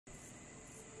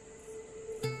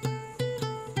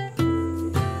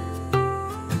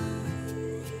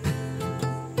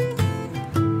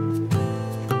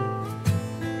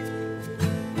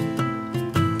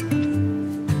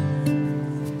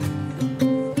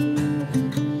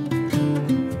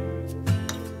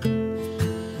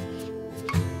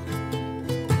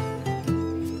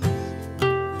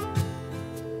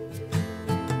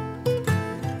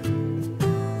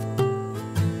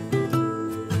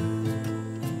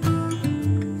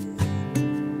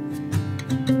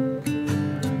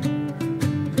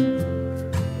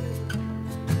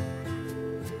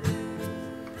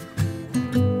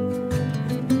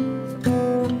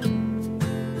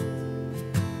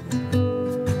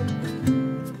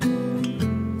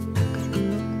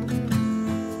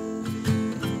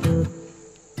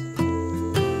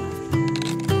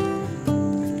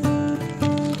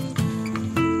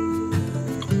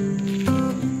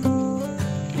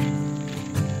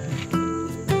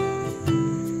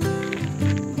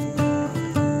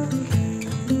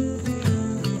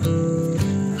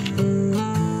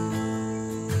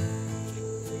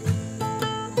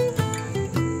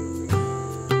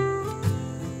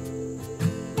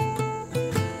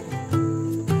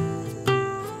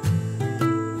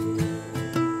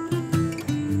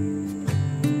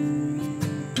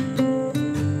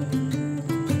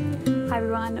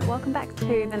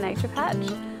Nature Patch.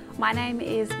 My name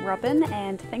is Robyn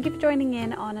and thank you for joining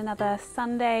in on another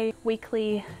Sunday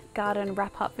weekly garden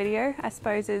wrap-up video, I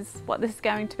suppose is what this is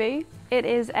going to be. It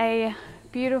is a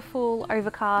beautiful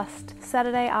overcast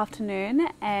Saturday afternoon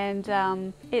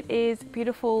and it is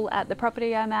beautiful at the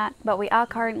property I'm at, but we are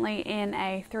currently in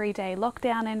a 3-day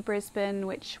lockdown in Brisbane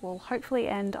which will hopefully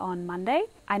end on Monday.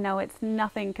 I know it's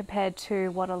nothing compared to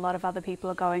what a lot of other people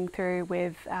are going through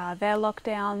with their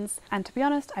lockdowns, and to be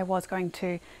honest I was going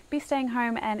to be staying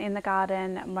home and in the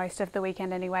garden most of the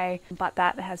weekend anyway, but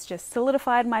that has just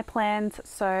solidified my plans,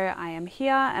 so I am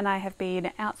here and I have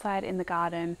been outside in the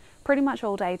garden pretty much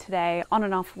all day today, on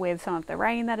and off with some of the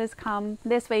rain that has come.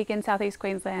 This week in southeast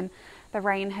Queensland the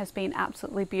rain has been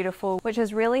absolutely beautiful, which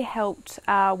has really helped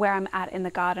where I'm at in the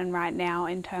garden right now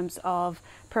in terms of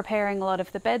preparing a lot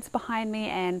of the beds behind me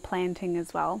and planting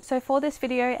as well. So for this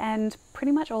video and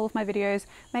pretty much all of my videos,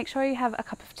 make sure you have a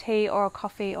cup of tea or a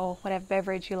coffee or whatever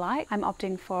beverage you like. I'm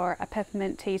opting for a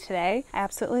peppermint tea today. I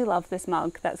absolutely love this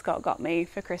mug that Scott got me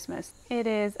for Christmas. It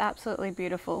is absolutely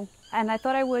beautiful. And I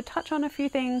thought I would touch on a few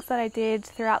things that I did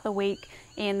throughout the week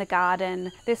in the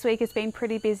garden. This week has been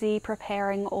pretty busy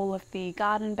preparing all of the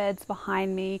garden beds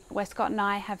behind me, where Scott and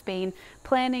I have been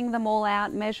planning them all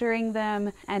out, measuring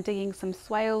them and digging some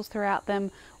swales throughout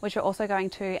them, which are also going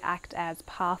to act as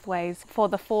pathways for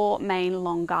the 4 main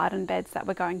long garden beds that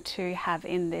we're going to have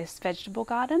in this vegetable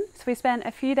garden. So we spent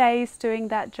a few days doing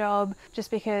that job just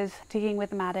because digging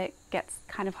with the mattock gets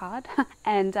kind of hard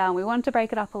and we wanted to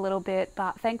break it up a little bit,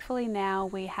 but thankfully now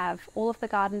we have all of the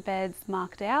garden beds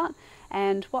marked out,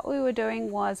 and what we were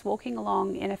doing was walking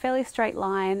along in a fairly straight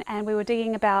line and we were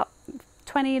digging about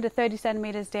 20 to 30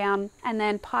 centimeters down and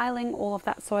then piling all of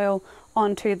that soil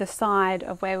onto the side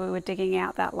of where we were digging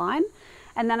out that line.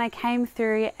 And then I came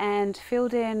through and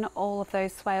filled in all of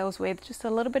those swales with just a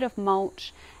little bit of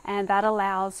mulch, and that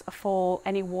allows for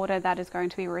any water that is going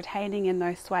to be retaining in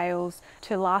those swales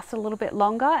to last a little bit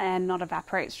longer and not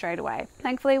evaporate straight away.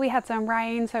 Thankfully we had some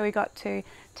rain, so we got to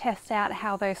test out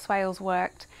how those swales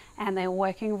worked and they're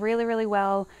working really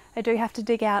well. I do have to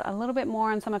dig out a little bit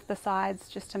more on some of the sides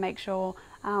just to make sure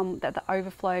that the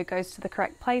overflow goes to the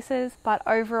correct places, but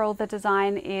overall the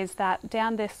design is that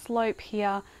down this slope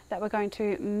here that we're going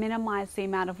to minimize the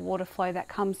amount of water flow that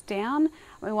comes down.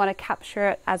 We want to capture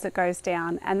it as it goes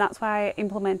down, and that's why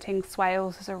implementing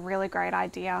swales is a really great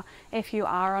idea if you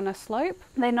are on a slope.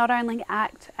 They not only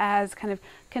act as kind of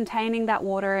containing that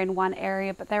water in one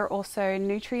area, but they're also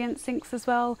nutrient sinks as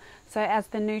well. So as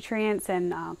the nutrients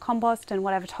and compost and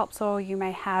whatever topsoil you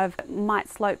may have might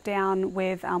slope down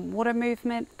with water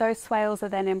movement, those swales are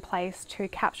then in place to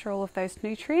capture all of those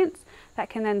nutrients that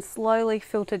can then slowly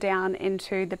filter down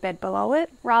into the bed below it,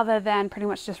 rather than pretty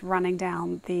much just running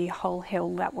down the whole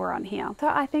hill that we're on here. So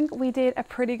I think we did a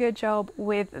pretty good job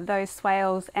with those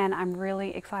swales and I'm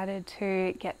really excited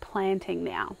to get planting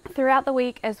now. Throughout the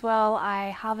week as well,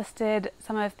 I harvested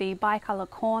some of the bicolor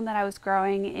corn that I was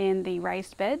growing in the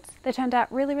raised beds. They turned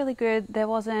out really good. There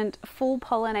wasn't full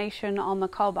pollination on the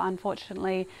cob,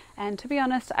 unfortunately, and to be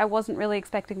honest I wasn't really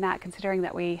expecting that, considering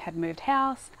that we had moved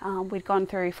house. We'd gone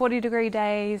through 40-degree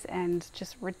days and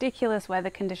just ridiculous weather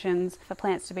conditions for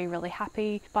plants to be really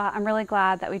happy, but I'm really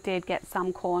glad that we did get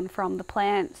some corn from the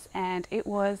plants and it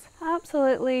was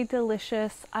absolutely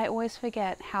delicious. I always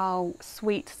forget how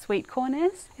sweet corn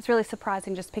is. It's really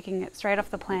surprising just picking it straight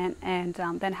off the plant and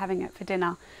then having it for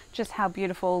dinner, just how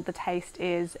beautiful the taste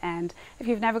is. And if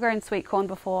you've never grown sweet corn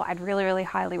before, I'd really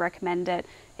highly recommend it.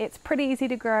 It's pretty easy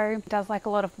to grow. It does like a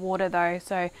lot of water though,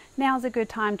 so now's a good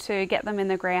time to get them in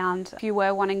the ground if you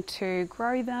were wanting to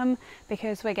grow them,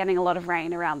 because we're getting a lot of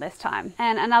rain around this time.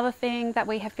 And another thing that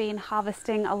we have been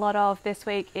harvesting a lot of this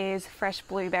week is fresh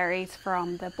blueberries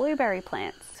from the blueberry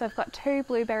plants. So I've got 2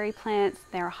 blueberry plants.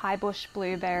 They're a high bush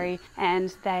blueberry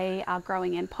and they are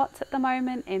growing in pots at the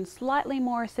moment in slightly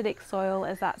more acidic soil,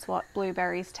 as that's what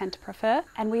blueberries tend to prefer.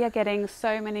 And we are getting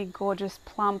so many gorgeous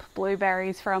plump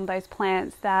blueberries from those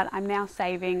plants that I'm now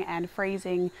saving and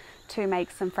freezing to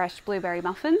make some fresh blueberry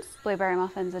muffins. Blueberry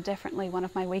muffins are definitely one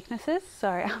of my weaknesses, so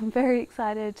I'm very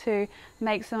excited to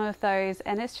make some of those,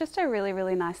 and it's just a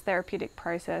really nice therapeutic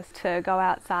process to go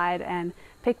outside and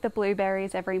pick the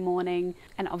blueberries every morning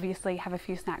and obviously have a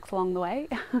few snacks along the way.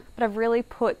 But I've really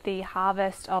put the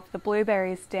harvest of the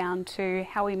blueberries down to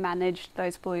how we managed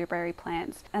those blueberry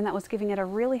plants, and that was giving it a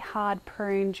really hard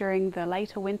prune during the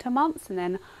later winter months, and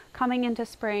then coming into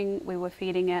spring we were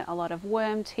feeding it a lot of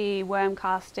worm tea, worm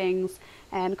castings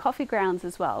and coffee grounds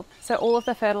as well. So all of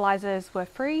the fertilizers were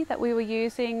free that we were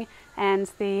using,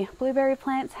 and the blueberry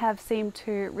plants have seemed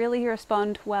to really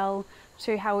respond well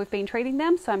to how we've been treating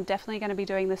them, so I'm definitely going to be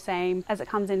doing the same as it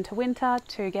comes into winter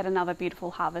to get another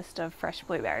beautiful harvest of fresh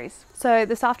blueberries. So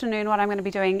this afternoon what I'm going to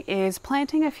be doing is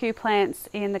planting a few plants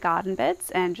in the garden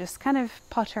beds and just kind of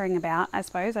pottering about, I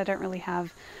suppose. I don't really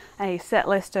have a set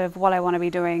list of what I want to be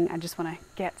doing. I just want to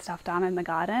get stuff done in the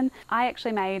garden. I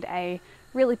actually made a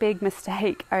really big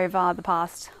mistake over the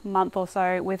past month or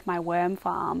so with my worm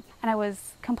farm, and I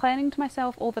was complaining to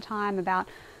myself all the time about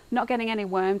not getting any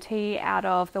worm tea out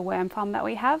of the worm farm that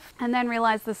we have, and then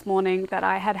realized this morning that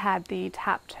I had had the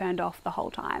tap turned off the whole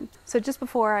time. So just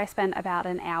before, I spent about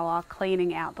an hour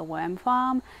cleaning out the worm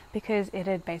farm because it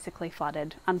had basically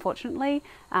flooded, unfortunately.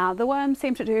 The worms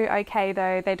seem to do okay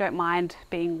though. They don't mind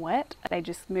being wet. They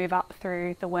just move up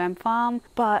through the worm farm,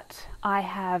 but I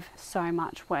have so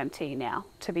much worm tea now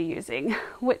to be using,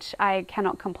 which I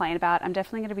cannot complain about. I'm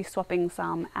definitely going to be swapping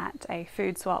some at a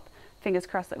food swap. Fingers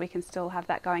crossed that we can still have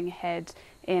that going ahead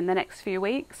in the next few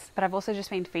weeks. But I've also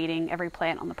just been feeding every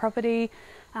plant on the property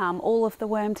all of the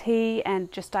worm tea and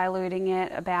just diluting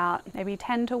it about maybe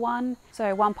 10 to 1.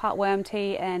 So 1 part worm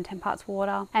tea and 10 parts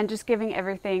water, and just giving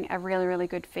everything a really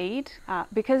good feed.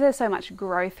 Because there's so much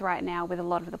growth right now with a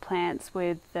lot of the plants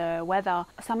with the weather,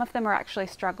 some of them are actually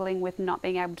struggling with not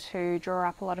being able to draw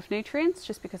up a lot of nutrients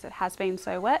just because it has been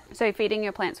so wet. So feeding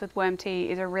your plants with worm tea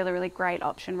is a really great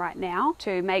option right now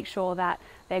to make sure that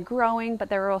they're growing, but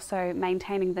they're also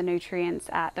maintaining the nutrients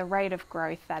at the rate of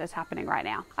growth that is happening right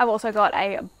now. I've also got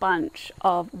a bunch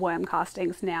of worm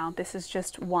castings now. This is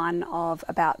just one of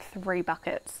about 3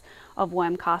 buckets of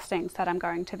worm castings that I'm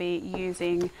going to be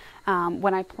using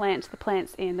when I plant the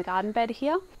plants in the garden bed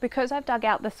here. Because I've dug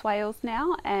out the swales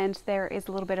now and there is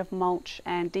a little bit of mulch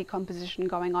and decomposition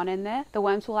going on in there, the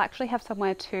worms will actually have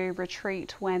somewhere to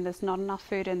retreat when there's not enough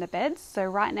food in the beds. So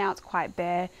right now it's quite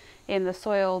bare in the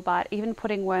soil, but even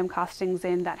putting worm castings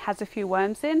in that has a few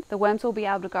worms in, the worms will be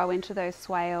able to go into those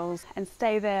swales and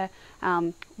stay there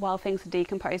while things are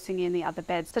decomposing in the other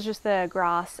beds, such as the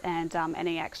grass and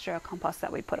any extra compost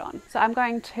that we put on. So I'm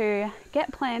going to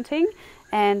get planting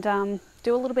and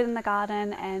do a little bit in the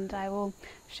garden, and I will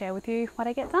share with you what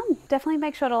I get done. Definitely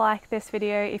make sure to like this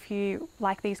video if you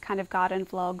like these kind of garden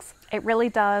vlogs. It really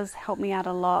does help me out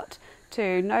a lot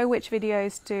to know which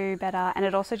videos do better, and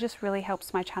it also just really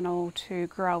helps my channel to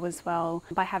grow as well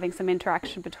by having some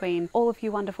interaction between all of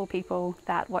you wonderful people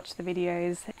that watch the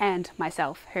videos and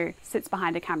myself, who sits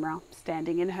behind a camera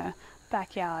standing in her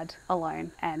backyard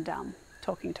alone and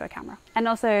talking to a camera. And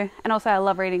also I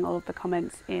love reading all of the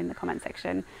comments in the comment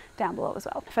section down below as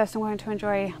well. First I'm going to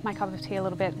enjoy my cup of tea a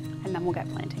little bit and then we'll get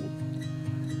planting.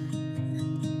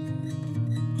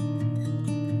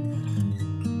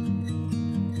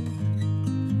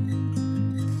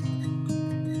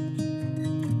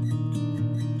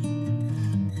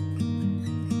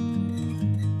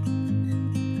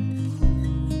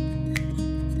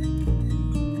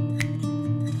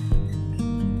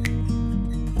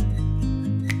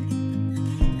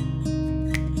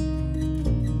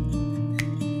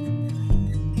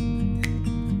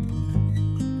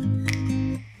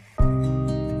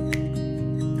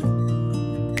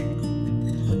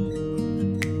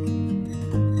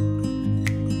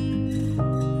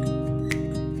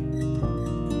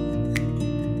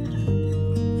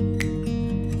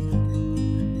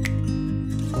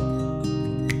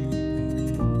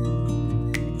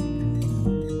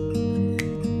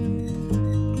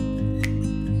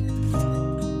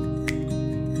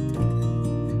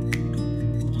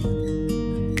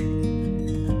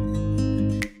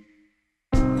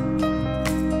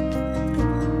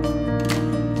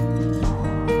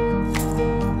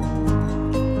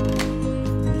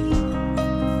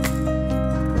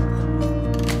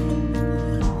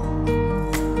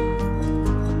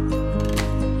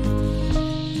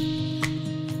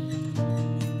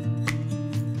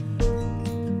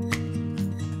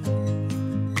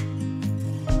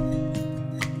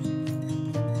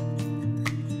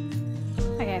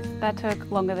 That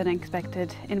took longer than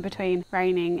expected in between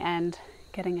raining and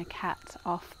getting a cat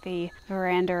off the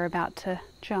veranda about to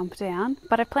jump down.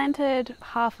 But I planted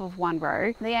half of one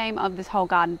row. The aim of this whole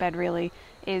garden bed really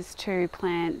is to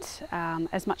plant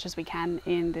as much as we can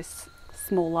in this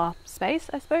smaller space,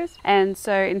 I suppose. And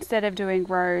so instead of doing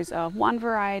rows of one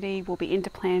variety, we'll be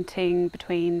interplanting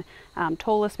between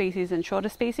taller species and shorter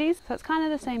species. So it's kind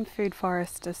of the same food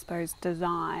forest, I suppose,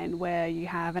 design, where you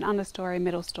have an understory,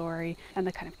 middle story, and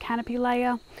the kind of canopy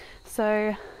layer.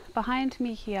 So behind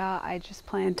me here, I just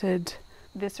planted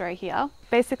this right here.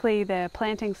 basically the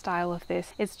planting style of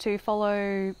this is to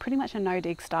follow pretty much a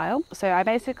no-dig style. So I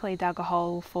basically dug a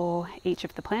hole for each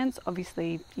of the plants.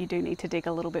 Obviously you do need to dig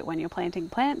a little bit when you're planting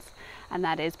plants, and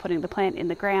that is putting the plant in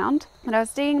the ground. And I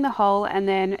was digging the hole, and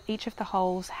then each of the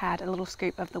holes had a little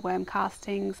scoop of the worm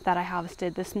castings that I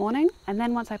harvested this morning. And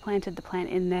then once I planted the plant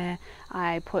in there,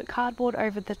 I put cardboard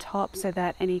over the top so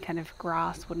that any kind of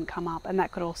grass wouldn't come up, and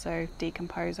that could also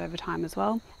decompose over time as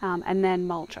well. And then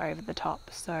mulch over the top,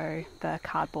 so the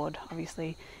cardboard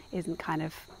obviously isn't kind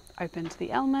of open to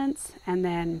the elements, and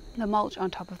then the mulch on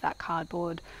top of that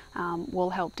cardboard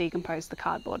will help decompose the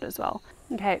cardboard as well.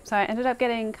 Okay, so I ended up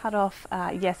getting cut off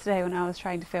yesterday when I was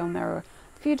trying to film. There were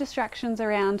a few distractions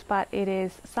around, but it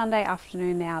is Sunday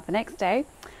afternoon now, the next day,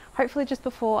 hopefully just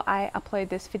before I upload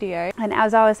this video. And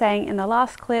as I was saying in the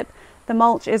last clip, the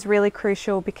mulch is really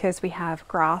crucial because we have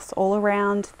grass all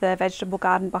around the vegetable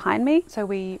garden behind me. So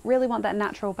we really want that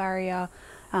natural barrier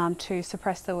to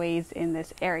suppress the weeds in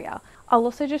this area. I'll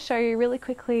also just show you really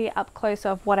quickly up close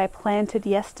of what I planted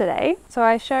yesterday. So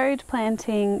I showed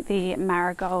planting the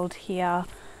marigold here,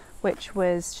 which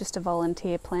was just a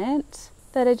volunteer plant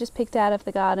that I just picked out of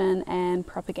the garden and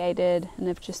propagated, and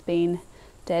I've just been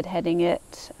deadheading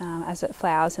it as it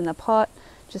flowers in the pot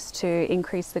just to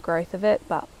increase the growth of it,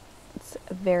 but it's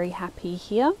very happy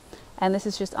here. And this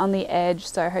is just on the edge,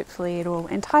 so hopefully it will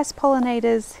entice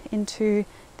pollinators into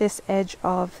this edge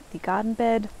of the garden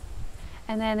bed.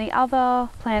 And then the other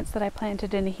plants that I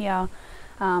planted in here,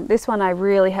 this one I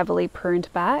really heavily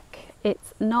pruned back.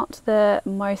 It's not the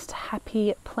most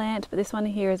happy plant, but this one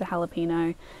here is a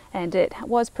jalapeno, and it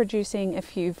was producing a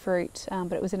few fruit,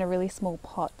 but it was in a really small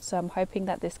pot, so I'm hoping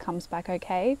that this comes back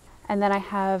okay. And then I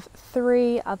have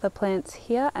 3 other plants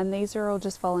here, and these are all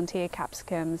just volunteer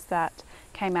capsicums that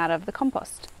came out of the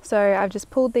compost. So I've just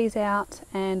pulled these out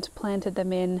and planted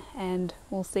them in, and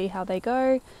we'll see how they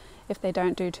go. If they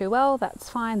don't do too well, that's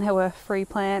fine. They were free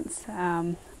plants.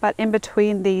 But in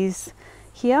between these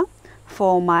here,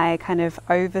 for my kind of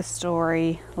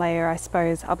overstory layer, I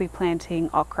suppose, I'll be planting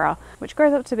okra, which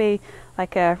grows up to be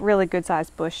like a really good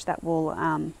sized bush that will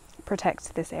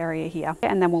protect this area here.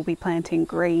 And then we'll be planting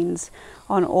greens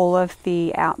on all of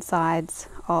the outsides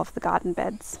of the garden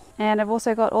beds. And I've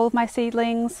also got all of my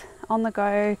seedlings on the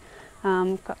go.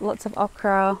 Got lots of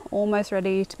okra almost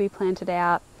ready to be planted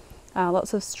out.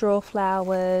 Lots of straw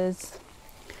flowers,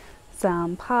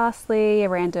 some parsley, a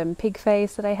random pig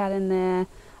face that I had in there.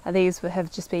 These have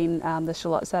just been the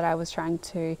shallots that I was trying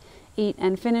to eat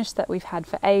and finish that we've had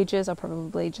for ages. I'll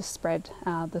probably just spread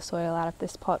the soil out of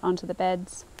this pot onto the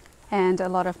beds. And a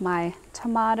lot of my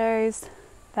tomatoes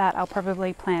that I'll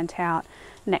probably plant out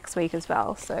next week as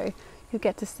well. So you'll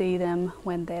get to see them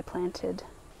when they're planted.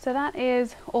 So that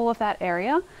is all of that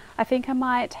area. I think I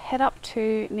might head up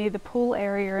to near the pool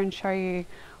area and show you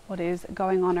what is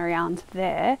going on around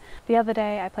there. The other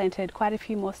day I planted quite a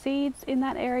few more seeds in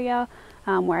that area,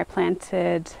 where I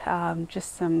planted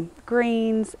just some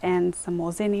greens and some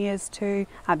more zinnias too,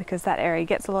 because that area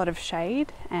gets a lot of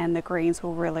shade and the greens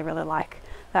will really like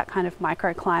that kind of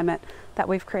microclimate that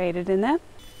we've created in there.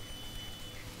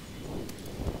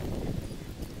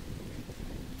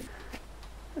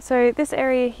 So this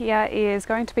area here is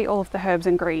going to be all of the herbs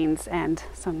and greens and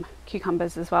some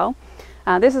cucumbers as well.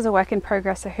 This is a work in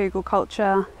progress, a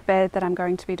hugelkultur bed that I'm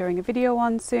going to be doing a video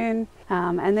on soon.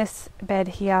 And this bed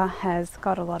here has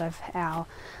got a lot of our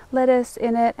lettuce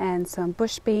in it and some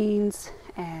bush beans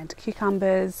and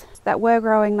cucumbers that were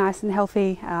growing nice and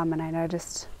healthy. And I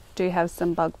noticed do have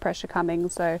some bug pressure coming,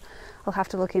 so I'll have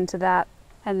to look into that.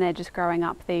 And they're just growing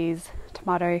up these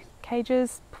tomato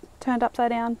cages turned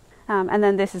upside down. And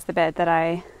then this is the bed that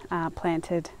I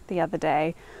planted the other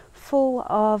day, full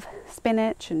of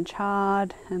spinach and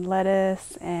chard and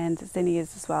lettuce and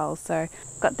zinnias as well. So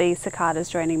I've got these cicadas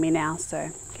joining me now, so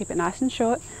keep it nice and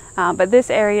short. But this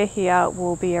area here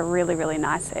will be a really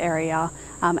nice area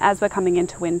as we're coming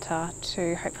into winter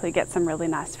to hopefully get some really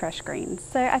nice fresh greens.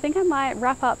 So I think I might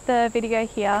wrap up the video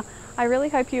here. I really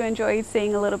hope you enjoyed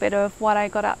seeing a little bit of what I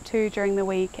got up to during the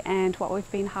week and what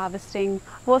we've been harvesting.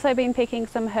 I've also been picking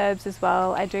some herbs as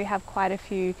well. I do have quite a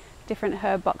few different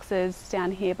herb boxes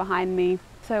down here behind me.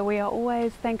 So we are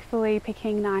always thankfully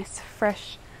picking nice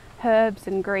fresh herbs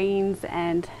and greens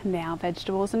and now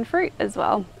vegetables and fruit as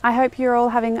well. I hope you're all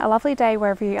having a lovely day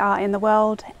wherever you are in the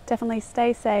world. Definitely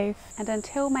stay safe, and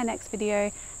until my next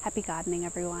video, happy gardening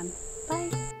everyone.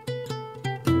 Bye.